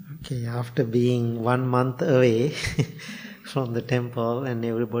Okay, after being 1 month away from the temple and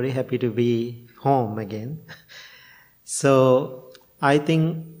everybody happy to be home again. So I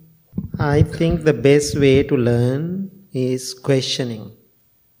think the best way to learn is questioning.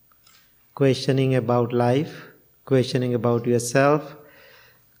 Questioning about life, questioning about yourself.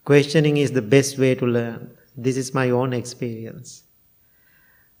 Questioning is the best way to learn. This is my own experience.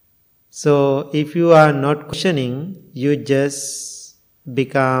 So if you are not questioning, you just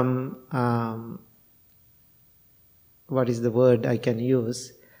become, what is the word I can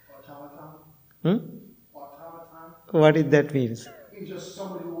use? Automaton. What is that means? It's just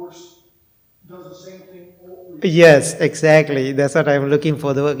somebody who does the same thing over. Yes, exactly. That's what I'm looking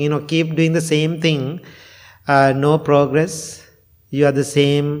for. Keep doing the same thing. No progress. You are the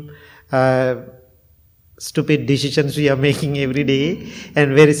same stupid decisions we are making every day,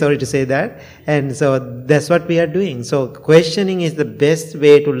 and very sorry to say that. And so that's what we are doing. So questioning is the best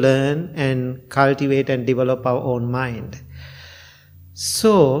way to learn and cultivate and develop our own mind.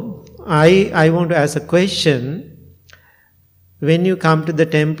 So I want to ask a question. When you come to the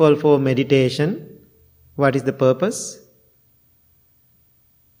temple for meditation, what is the purpose?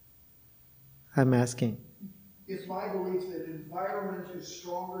 I'm asking. It's my belief that environment is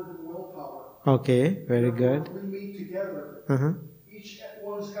stronger than willpower. Okay, very good. When we meet together, each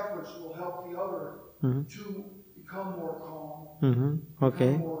one's efforts will help the other to become more calm,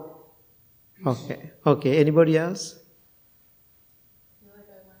 Okay. become more peaceful. Okay. Anybody else? I feel like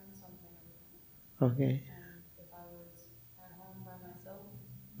I learned something every time. Okay. And if I was at home by myself,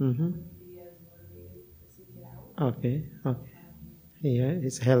 I wouldn't be as motivated to seek it out. Okay. Yeah,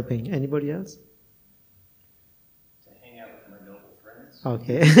 it's helping. Anybody else?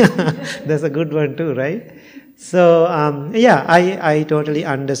 Okay, that's a good one too, right? So, I totally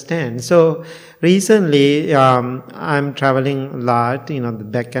understand. So, recently, I'm traveling a lot,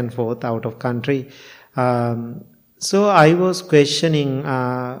 back and forth out of country. So, I was questioning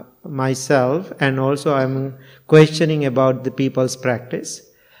myself, and also I'm questioning about the people's practice.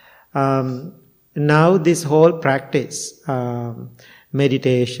 Now, this whole practice,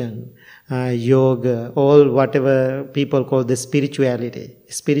 meditation, yoga, all whatever people call the spirituality.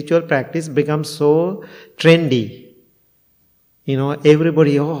 Spiritual practice becomes so trendy.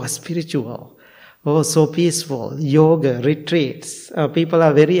 Everybody, spiritual. So peaceful. Yoga, retreats. People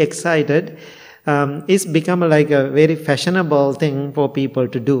are very excited. It's become like a very fashionable thing for people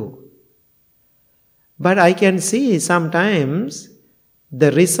to do. But I can see sometimes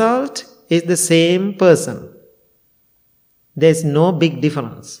the result is the same person. There's no big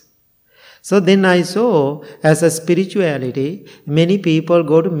difference. So then I saw, as a spirituality, many people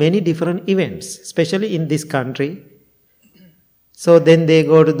go to many different events, especially in this country. So then they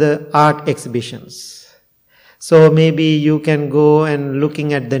go to the art exhibitions. So maybe you can go and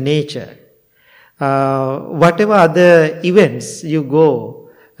looking at the nature. Whatever other events you go,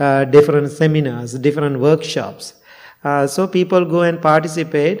 different seminars, different workshops. So people go and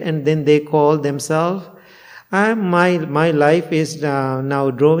participate, and then they call themselves, my life is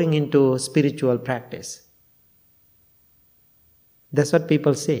now drawing into spiritual practice. That's what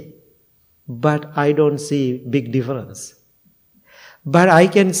people say. But I don't see big difference. But I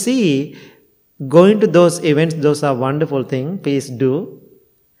can see going to those events, those are wonderful things, please do.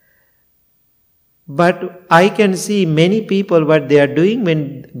 But I can see many people what they are doing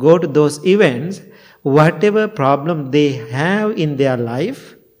when go to those events, whatever problem they have in their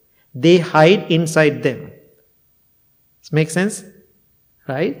life, they hide inside them. Makes sense?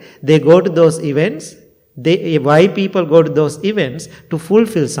 Right? They go to those events. Why people go to those events? To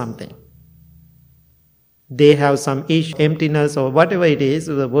fulfill something. They have some issue, emptiness, or whatever it is,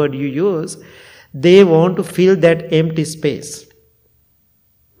 the word you use. They want to fill that empty space.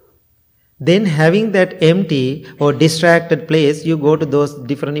 Then having that empty or distracted place, you go to those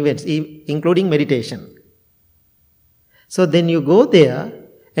different events, including meditation. So then you go there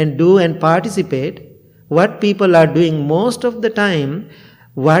and do and participate. What people are doing most of the time,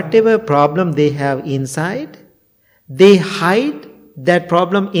 whatever problem they have inside, they hide that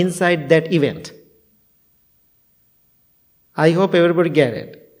problem inside that event. I hope everybody get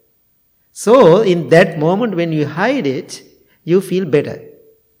it. So in that moment when you hide it, you feel better.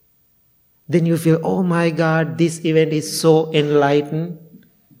 Then you feel, oh my God, this event is so enlightened,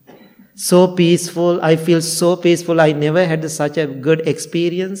 so peaceful. I feel so peaceful. I never had such a good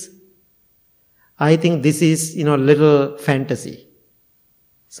experience. I think this is, little fantasy.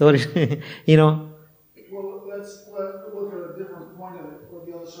 So, Well, let's look at a different point of it, or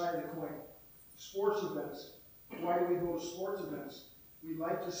the other side of the coin. Sports events. Why do we go to sports events? We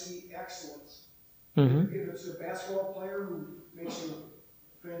like to see excellence. If it's a basketball player who makes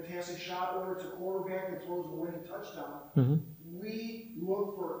a fantastic shot, or it's a quarterback that throws a winning touchdown. Mm-hmm. We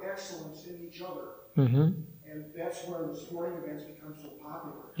look for excellence in each other. Mm-hmm. And that's where the sporting events become so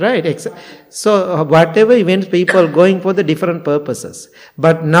popular. Right. So whatever events, people going for the different purposes.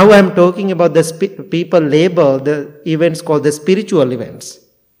 But now I'm talking about the people label the events called the spiritual events.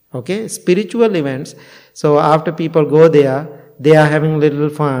 Okay, spiritual events. So after people go there, they are having little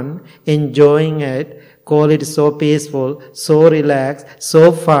fun, enjoying it, call it so peaceful, so relaxed,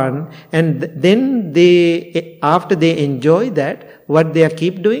 so fun. And then after they enjoy that, what they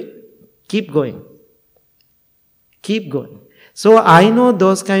keep doing? Keep going. Keep going. So I know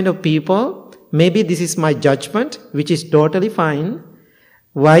those kind of people, maybe this is my judgment, which is totally fine.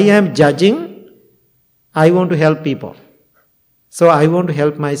 Why I am judging? I want to help people. So I want to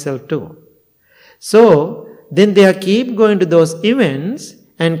help myself too. So then they keep going to those events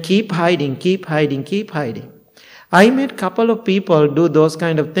and keep hiding. I met a couple of people do those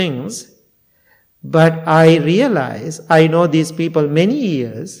kind of things, but I realize, I know these people many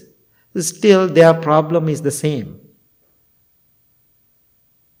years, still their problem is the same.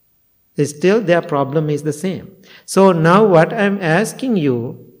 Still their problem is the same. So now what I am asking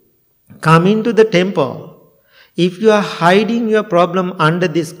you, come into the temple. If you are hiding your problem under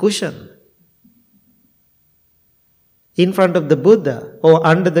this cushion, in front of the Buddha, or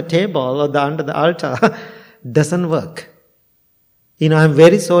under the table, or under the altar, doesn't work. I'm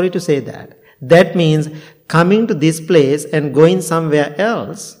very sorry to say that. That means coming to this place and going somewhere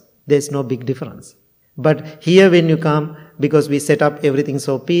else, there's no big difference. But here when you come, because we set up everything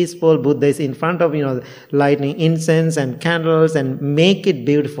so peaceful, Buddha is in front of, lighting incense and candles and make it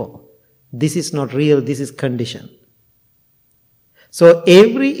beautiful. This is not real, this is condition. So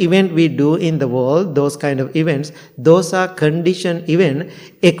every event we do in the world, those kind of events, those are conditioned events.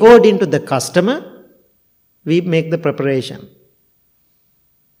 According to the customer, we make the preparation.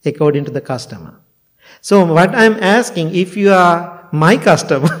 According to the customer. So what I'm asking, if you are my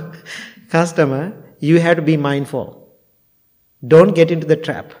customer, you have to be mindful. Don't get into the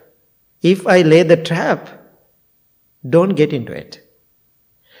trap. If I lay the trap, don't get into it.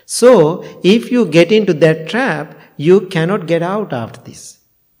 So, if you get into that trap, you cannot get out after this.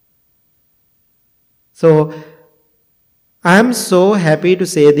 So, I am so happy to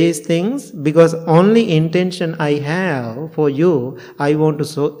say these things because only intention I have for you, I want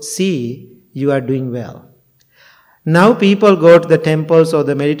to see you are doing well. Now people go to the temples or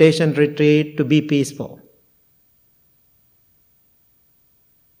the meditation retreat to be peaceful.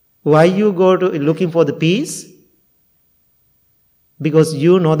 Why you go to looking for the peace? Because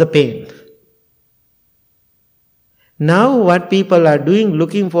you know the pain. Now what people are doing,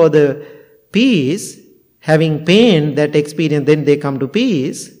 looking for the peace, having pain, that experience, then they come to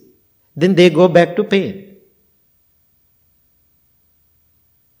peace, then they go back to pain.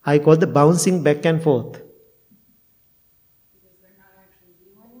 I call the bouncing back and forth. Because they're not actually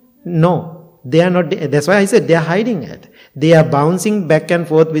dealing with it? No, they are not. That's why I said they are hiding it. They are bouncing back and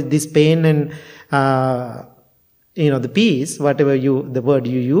forth with this pain and, the peace, whatever the word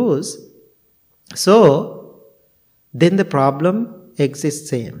you use. So, then the problem exists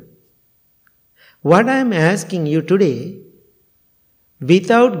same. What I am asking you today,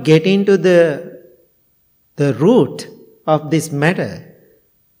 without getting to the root of this matter,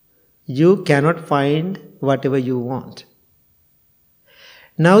 you cannot find whatever you want.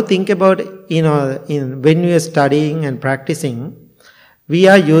 Now think about, when we are studying and practicing, we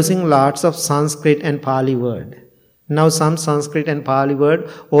are using lots of Sanskrit and Pali word. Now some Sanskrit and Pali word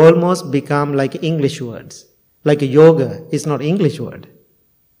almost become like English words. Like yoga is not English word.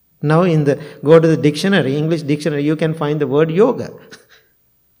 Now go to the dictionary, English dictionary, you can find the word yoga.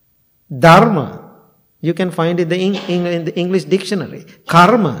 Dharma, you can find it in the English dictionary.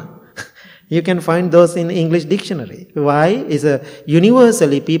 Karma, you can find those in English dictionary. Why?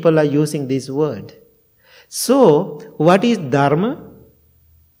 Universally people are using this word. So, what is Dharma?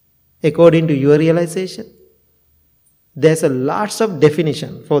 According to your realization, there's lots of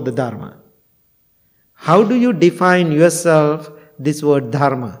definition for the Dharma. How do you define yourself, this word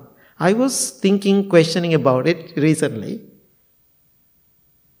Dharma? I was questioning about it recently.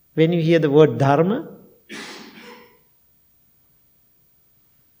 When you hear the word Dharma,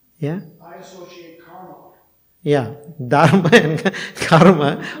 yeah? I associate karma. Yeah, Dharma and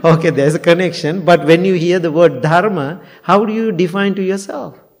karma, okay, there's a connection. But when you hear the word Dharma, how do you define to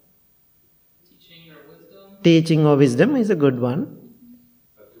yourself? Teaching or wisdom. Teaching or wisdom is a good one.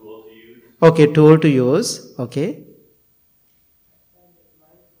 A tool to use. Okay, tool to use, okay.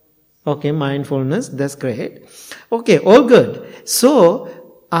 Okay, mindfulness, that's great. Okay, all good. So,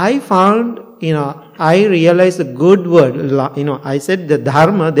 I found, I realized a good word. I said the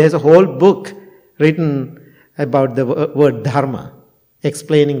Dharma, there's a whole book written about the word Dharma,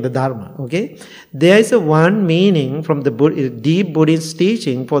 explaining the Dharma, okay? There is a one meaning from the deep Buddhist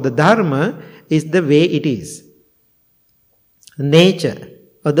teaching for the Dharma is the way it is. Nature,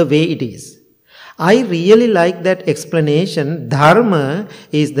 or the way it is. I really like that explanation. Dharma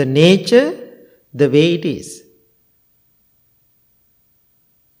is the nature, the way it is.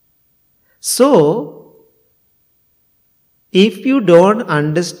 So, if you don't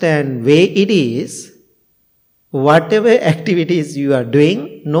understand way it is, whatever activities you are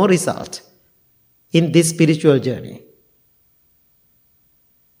doing, no result in this spiritual journey.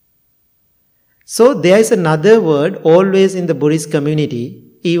 So there is another word always in the Buddhist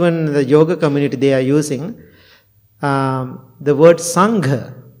community, even the yoga community they are using, the word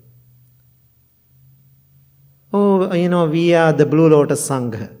Sangha. Oh, we are the Blue Lotus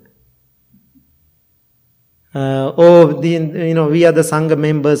Sangha. We are the Sangha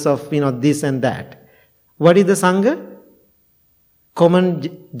members of, this and that. What is the Sangha?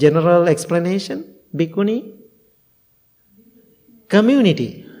 Common general explanation? Bhikkhuni?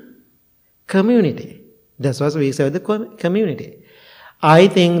 Community. Community. That's what we say, the community. I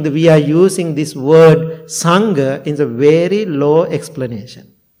think that we are using this word Sangha in a very low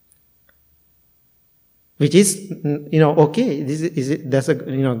explanation. Which is, okay, that's a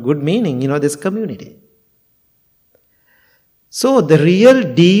good meaning, this community. So the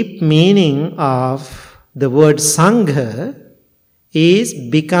real deep meaning of the word Sangha is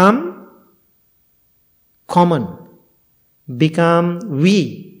become common, become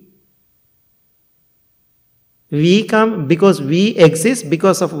we. We come because we exist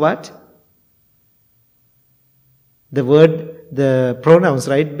because of what? The word, the pronouns,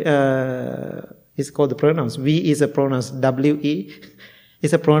 right? It's called the pronouns. We is a pronouns. W-E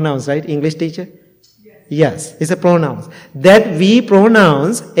is a pronouns, right? English teacher? Yes, it's a pronouns. That we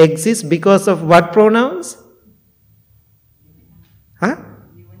pronouns exist because of what pronouns? Huh?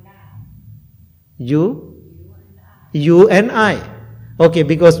 You and I. Okay,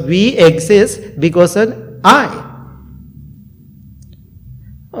 because we exist because of I.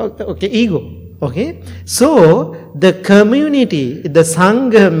 Okay, ego. Okay. So, the community, the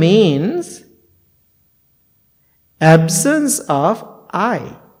Sangha means absence of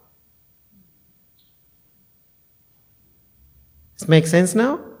I. Does it make sense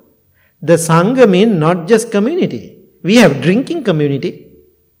now? The Sangha means not just community. We have drinking community.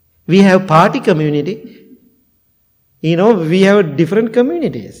 We have party community. We have different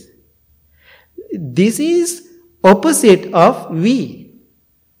communities. This is opposite of we.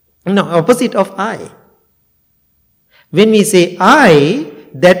 No, opposite of I. When we say I,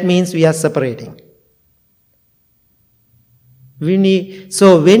 that means we are separating.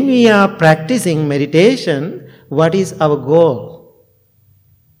 So when we are practicing meditation, what is our goal?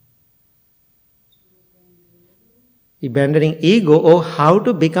 Abandoning ego, or how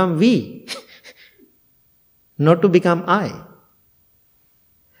to become we, not to become I.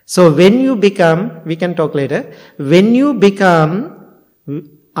 So when you become, we can talk later, when you become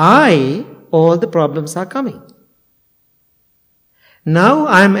I, all the problems are coming. Now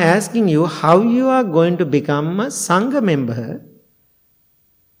I am asking you how you are going to become a Sangha member.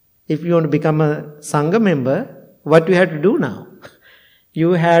 If you want to become a Sangha member, what you have to do now?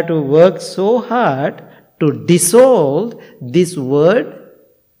 You have to work so hard to dissolve this word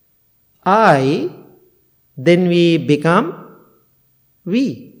I, then we become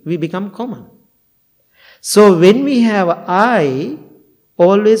we become common. So when we have I,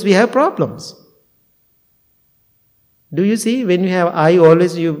 always we have problems. Do you see, when you have I,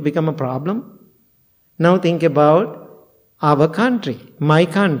 always you become a problem? Now think about our country, my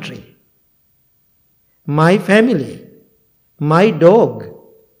family, my dog,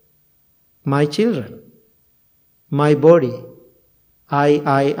 my children, my body.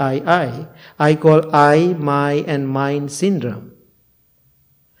 I call I, my and mine syndrome.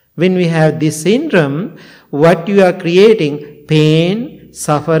 When we have this syndrome, what you are creating? Pain,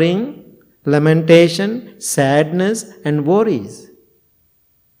 suffering, lamentation, sadness and worries.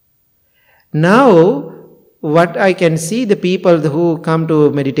 Now, what I can see, the people who come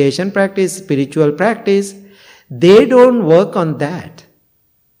to meditation practice, spiritual practice, they don't work on that.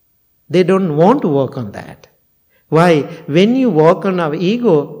 They don't want to work on that. Why? When you work on our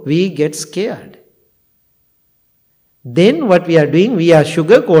ego, we get scared. Then what we are doing, we are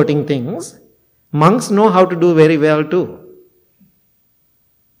sugarcoating things. Monks know how to do very well too.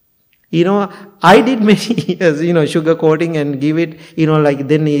 I did many years, sugarcoating and give it, like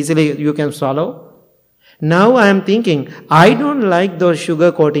then easily you can swallow. Now I am thinking, I don't like those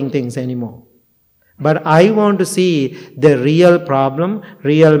sugar coating things anymore. But I want to see the real problem,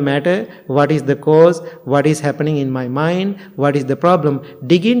 real matter, what is the cause, what is happening in my mind, what is the problem.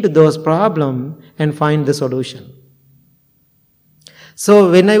 Dig into those problems and find the solution.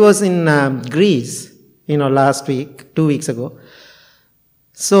 So when I was in Greece, last week, 2 weeks ago,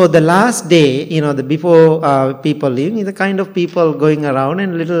 so the last day, before people leaving, the kind of people going around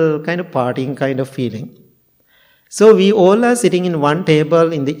and little kind of partying kind of feeling. So we all are sitting in one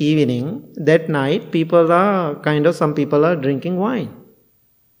table in the evening. That night, some people are drinking wine.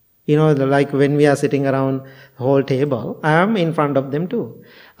 Like when we are sitting around the whole table, I am in front of them too.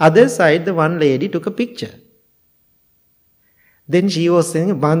 Other side, the one lady took a picture. Then she was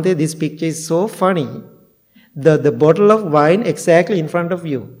saying, Bhante, this picture is so funny. The bottle of wine exactly in front of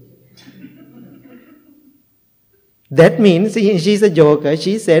you. That means she's a joker.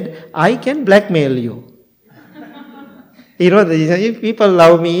 She said, I can blackmail you. If people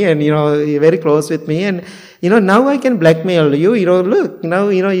love me and, very close with me and, now I can blackmail you. Look, now,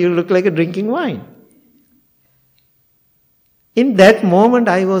 you look like a drinking wine. In that moment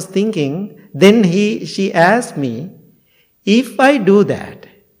I was thinking, then she asked me, if I do that,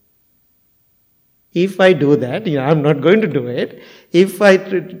 I'm not going to do it. If I,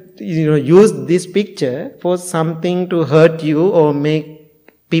 use this picture for something to hurt you or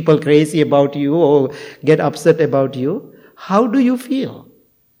make people crazy about you or get upset about you, how do you feel?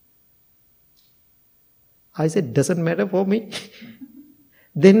 I said, doesn't matter for me.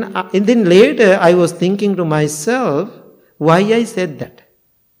 Then later I was thinking to myself, why I said that.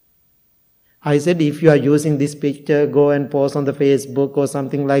 I said, if you are using this picture, go and post on the Facebook or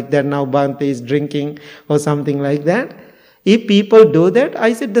something like that. Now Bhante is drinking or something like that. If people do that,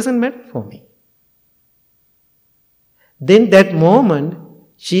 I said, doesn't matter for me. Then that moment,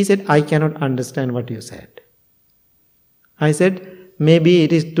 she said, I cannot understand what you said. I said, maybe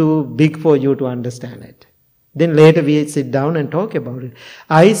it is too big for you to understand it. Then later we sit down and talk about it.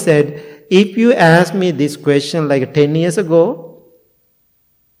 I said, if you ask me this question like 10 years ago,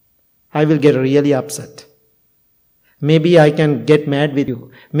 I will get really upset. Maybe I can get mad with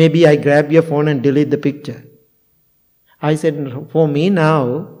you. Maybe I grab your phone and delete the picture. I said, for me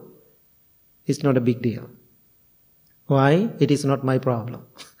now, it's not a big deal. Why? It is not my problem.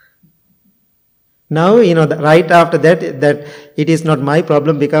 Now, right after that it is not my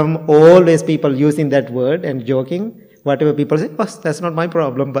problem become always people using that word and joking. Whatever people say, oh, that's not my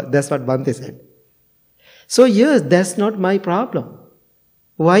problem, but that's what Bhante said. So yes, that's not my problem.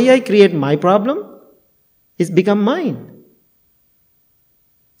 Why I create my problem? It's become mine.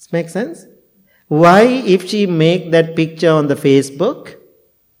 This makes sense? Why if she make that picture on the Facebook,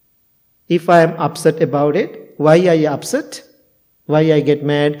 if I am upset about it, why are you upset? Why I get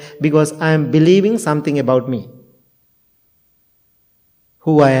mad? Because I am believing something about me.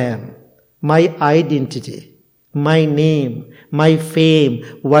 Who I am. My identity. My name. My fame.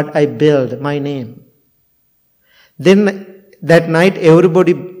 What I build. My name. Then that night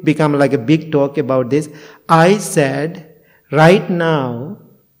everybody became like a big talk about this. I said, right now,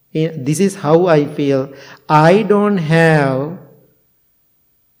 this is how I feel. I don't have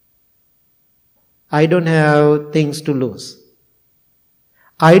things to lose.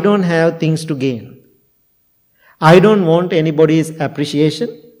 I don't have things to gain. I don't want anybody's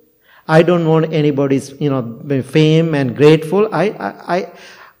appreciation. I don't want anybody's, fame and grateful. I'm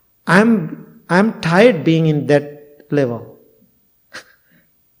tired being in that level.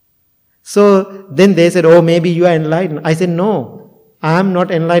 So then they said, oh, maybe you are enlightened. I said, no, I am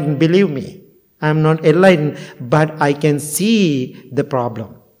not enlightened. Believe me, I am not enlightened, but I can see the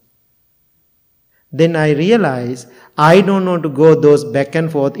problem. Then I realized I don't want to go those back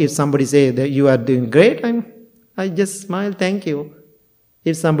and forth. If somebody says that you are doing great, I just smile, thank you.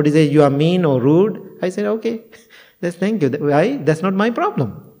 If somebody says you are mean or rude, I say, okay, that's thank you. Why? That's not my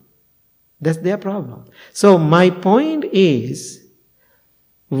problem. That's their problem. So my point is,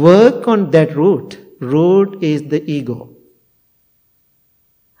 work on that root. Root is the ego.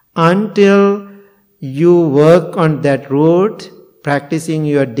 Until you work on that root, practicing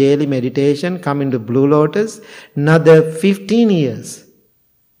your daily meditation, come into Blue Lotus, another 15 years,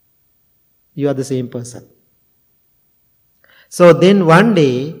 you are the same person. So then one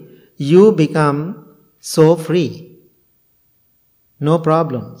day, you become so free. No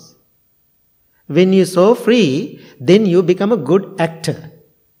problems. When you're so free, then you become a good actor.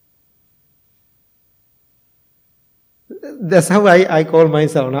 That's how I call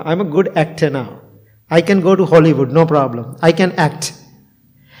myself now. I'm a good actor now. I can go to Hollywood, no problem. I can act.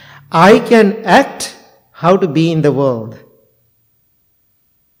 I can act how to be in the world.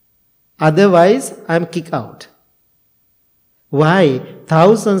 Otherwise, I'm kicked out. Why?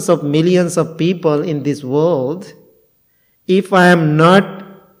 Thousands of millions of people in this world, if I am not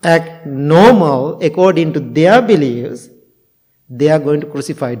act normal according to their beliefs, they are going to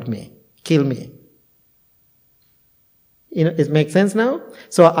crucify me, kill me. It makes sense now?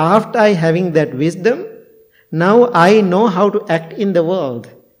 So after I having that wisdom, now I know how to act in the world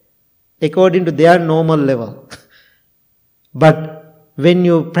according to their normal level. But when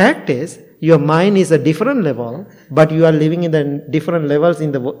you practice, your mind is a different level, but you are living in the different levels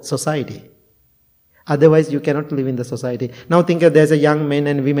in the society. Otherwise, you cannot live in the society. Now think of there's a young men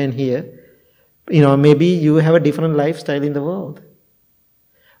and women here. Maybe you have a different lifestyle in the world.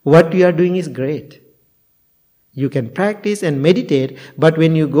 What you are doing is great. You can practice and meditate, but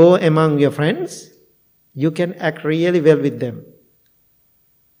when you go among your friends, you can act really well with them.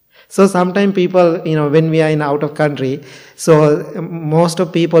 So sometimes people, when we are in out of country, so most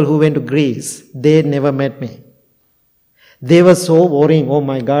of people who went to Greece, they never met me. They were so worrying, oh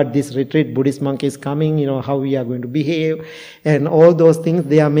my God, this retreat Buddhist monk is coming, how we are going to behave, and all those things.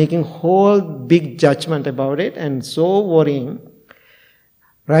 They are making whole big judgment about it and so worrying.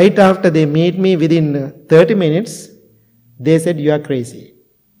 Right after they meet me, within 30 minutes, they said, you are crazy.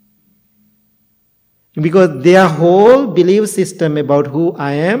 Because their whole belief system about who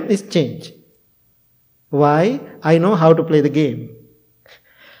I am is changed. Why? I know how to play the game.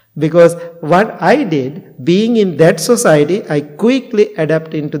 Because what I did, being in that society, I quickly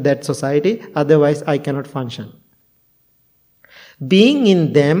adapt into that society, otherwise I cannot function. Being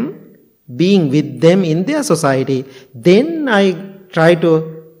in them, being with them in their society, then I try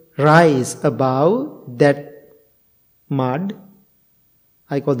to rise above that mud,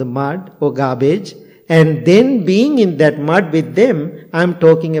 I call the mud or garbage, and then being in that mud with them, I'm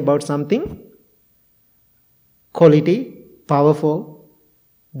talking about something quality, powerful.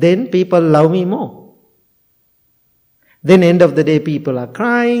 Then people love me more. Then end of the day people are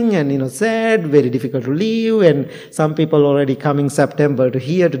crying and sad, very difficult to live, and some people already coming September to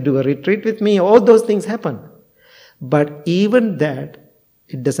here to do a retreat with me. All those things happen. But even that,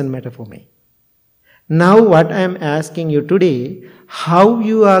 it doesn't matter for me. Now what I am asking you today, how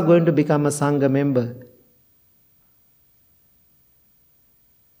you are going to become a Sangha member?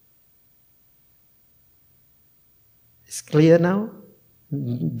 It's clear now?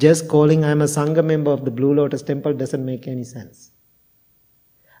 Just calling I am a Sangha member of the Blue Lotus Temple doesn't make any sense.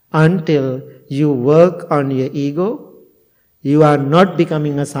 Until you work on your ego, you are not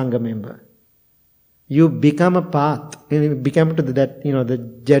becoming a Sangha member. You become a path, you become to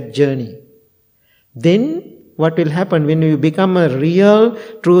that journey. Then what will happen when you become a real,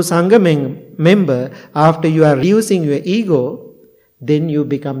 true Sangha member, after you are reducing your ego, then you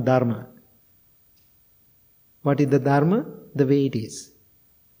become Dharma. What is the Dharma? The way it is.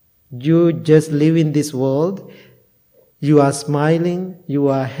 You just live in this world, you are smiling, you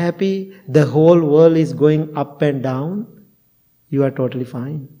are happy, the whole world is going up and down, you are totally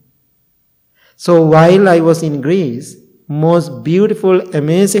fine. So while I was in Greece, most beautiful,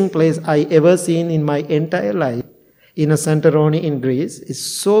 amazing place I ever seen in my entire life, in a Santorini in Greece, is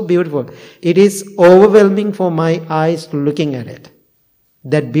so beautiful. It is overwhelming for my eyes looking at it.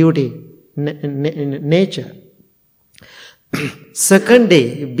 That beauty, nature. Second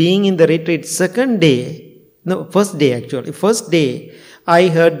day, being in the retreat, first day, I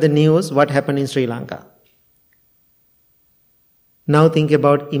heard the news what happened in Sri Lanka. Now think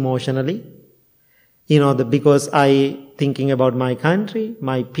about emotionally. Because I thinking about my country,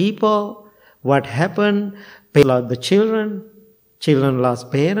 my people, what happened, lost the children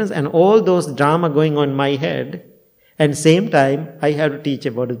lost parents, and all those drama going on in my head. And same time, I have to teach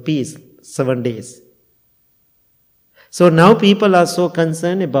about the peace, 7 days. So now people are so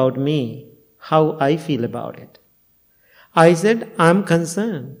concerned about me, how I feel about it. I said, I'm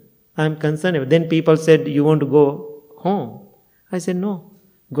concerned. Then people said, you want to go home? I said, no.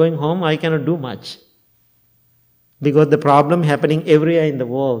 Going home, I cannot do much. Because the problem happening everywhere in the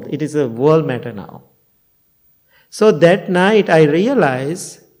world. It is a world matter now. So that night I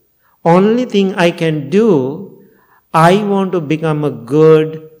realized, only thing I can do, I want to become a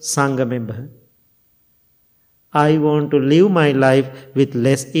good Sangha member. I want to live my life with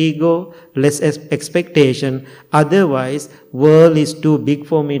less ego, less expectation. Otherwise, world is too big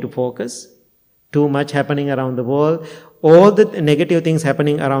for me to focus. Too much happening around the world. All the negative things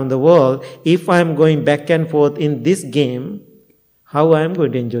happening around the world. If I am going back and forth in this game, how I am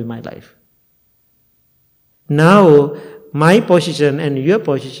going to enjoy my life? Now, my position and your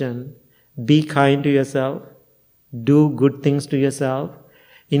position, be kind to yourself. Do good things to yourself.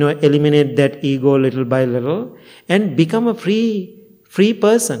 Eliminate that ego little by little and become a free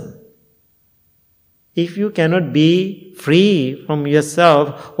person. If you cannot be free from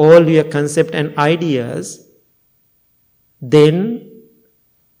yourself, all your concepts and ideas, then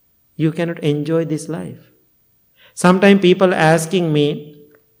you cannot enjoy this life. Sometimes people asking me,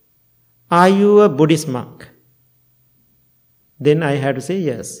 are you a Buddhist monk? Then I have to say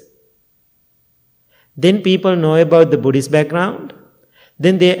yes. Then people know about the Buddhist background.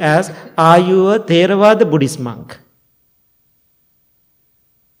 Then they ask, are you a Theravada Buddhist monk?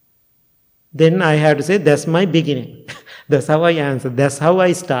 Then I have to say, that's my beginning. That's how I answer. That's how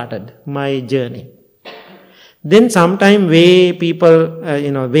I started my journey. Then sometime way people,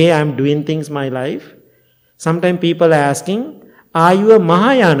 way I'm doing things my life, sometimes people are asking, are you a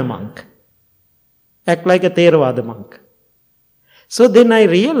Mahayana monk? Act like a Theravada monk. So then I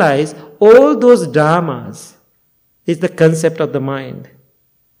realize all those dharmas is the concept of the mind.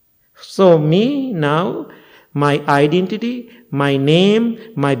 So me now, my identity, my name,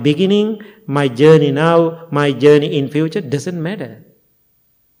 my beginning, my journey now, my journey in future doesn't matter.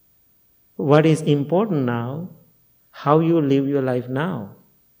 What is important now, how you live your life now.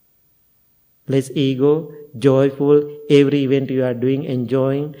 Less ego, joyful, every event you are doing,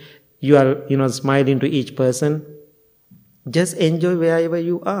 enjoying, you are, smiling to each person. Just enjoy wherever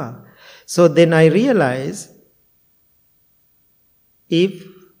you are. So then I realize, if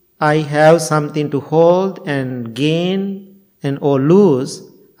I have something to hold and gain or lose,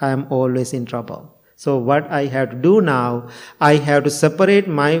 I am always in trouble. So what I have to do now, I have to separate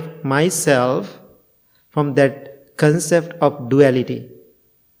myself from that concept of duality.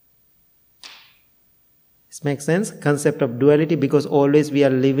 This makes sense? Concept of duality, because always we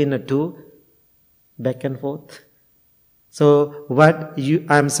are living a two, back and forth. So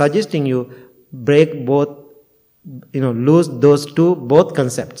I'm suggesting you, break both, lose those two, both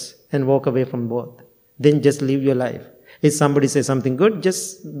concepts and walk away from both. Then just live your life. If somebody says something good,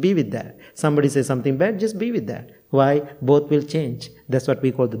 just be with that. Somebody says something bad, just be with that. Why? Both will change. That's what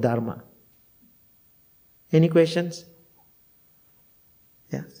we call the Dharma. Any questions?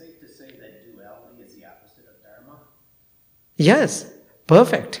 Yeah. Safe to say that duality is the opposite of Dharma? Yes,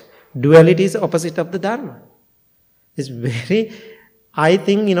 perfect. Duality is the opposite of the Dharma. It's very, I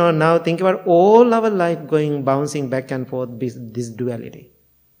think, now think about all our life bouncing back and forth, this duality.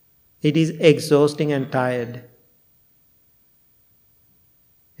 It is exhausting and tired.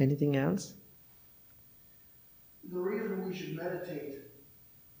 Anything else? The reason we should meditate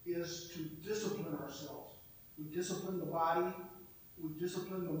is to discipline ourselves. We discipline the body, we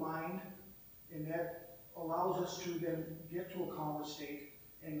discipline the mind, and that allows us to then get to a calmer state,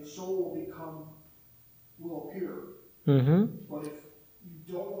 and the soul will appear. Mm-hmm. But if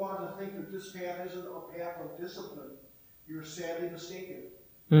you don't want to think that this path isn't a path of discipline, you're sadly mistaken.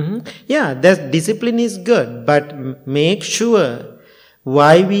 Mm-hmm. Yeah, that discipline is good, but make sure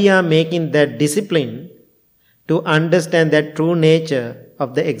why we are making that discipline to understand that true nature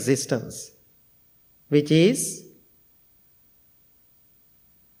of the existence, which is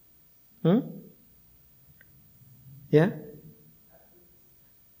yeah.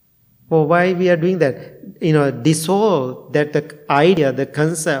 Or why we are doing that? Dissolve that the idea, the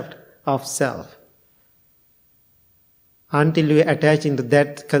concept of self. Until we attach into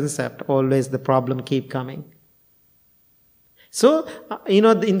that concept, always the problem keep coming. So,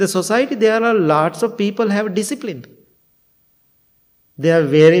 in the society there are lots of people have discipline. They are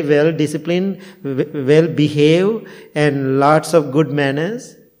very well disciplined, well behaved, and lots of good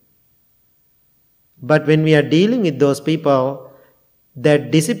manners. But when we are dealing with those people,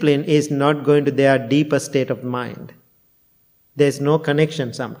 that discipline is not going to their deeper state of mind. There is no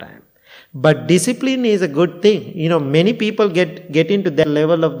connection sometimes. But discipline is a good thing. Many people get into that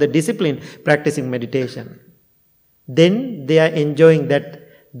level of the discipline practicing meditation. Then they are enjoying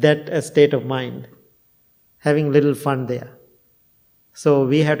that state of mind, having little fun there. So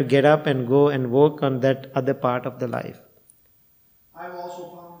we have to get up and go and work on that other part of the life. I've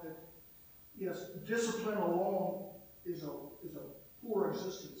also found that, yes, discipline alone is a poor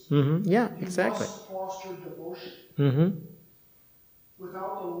existence. Mm-hmm. Yeah, exactly. You must foster devotion. Mm-hmm.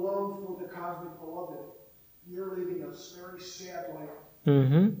 Without the love for the cosmic beloved, you're living a very sad life.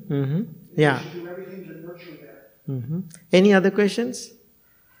 Mm-hmm. Mm-hmm. Yeah. You should do everything to nurture that. Mm-hmm. Any other questions?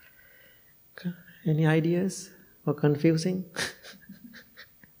 Any ideas or confusing?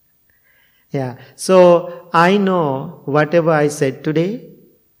 Yeah. So I know whatever I said today,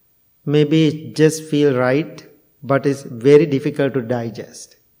 maybe it just feel right, but it's very difficult to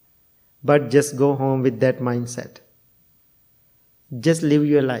digest. But just go home with that mindset. Just live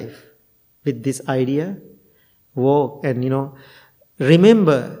your life with this idea. Walk and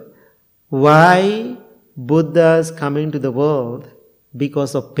remember why Buddha's coming to the world,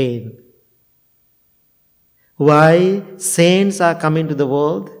 because of pain. Why saints are coming to the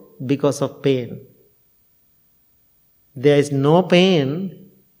world? Because of pain. There is no pain,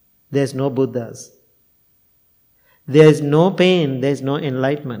 there is no Buddhas. There is no pain, there is no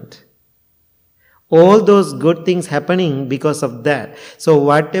enlightenment. All those good things happening because of that. So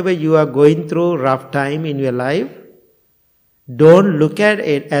whatever you are going through, rough time in your life, don't look at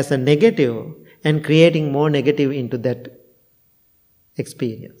it as a negative and creating more negative into that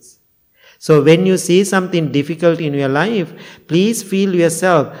experience. So when you see something difficult in your life, please feel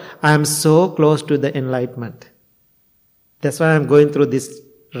yourself, I am so close to the enlightenment. That's why I am going through this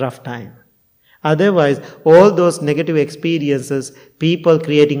rough time. Otherwise, all those negative experiences, people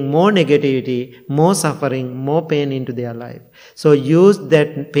creating more negativity, more suffering, more pain into their life. So use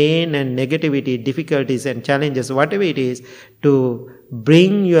that pain and negativity, difficulties and challenges, whatever it is, to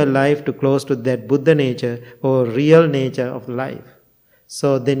bring your life to close to that Buddha nature or real nature of life.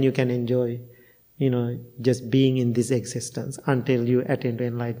 So then you can enjoy, just being in this existence until you attain to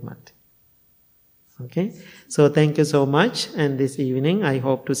enlightenment. Okay, so thank you so much. And this evening, I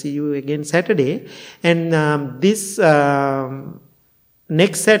hope to see you again Saturday. And this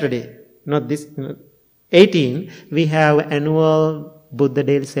next Saturday, not this, 18, we have annual Buddha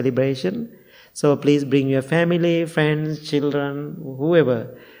Day celebration. So please bring your family, friends, children,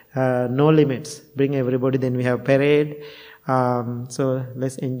 whoever. No limits. Bring everybody. Then we have parade. So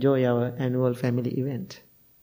let's enjoy our annual family event.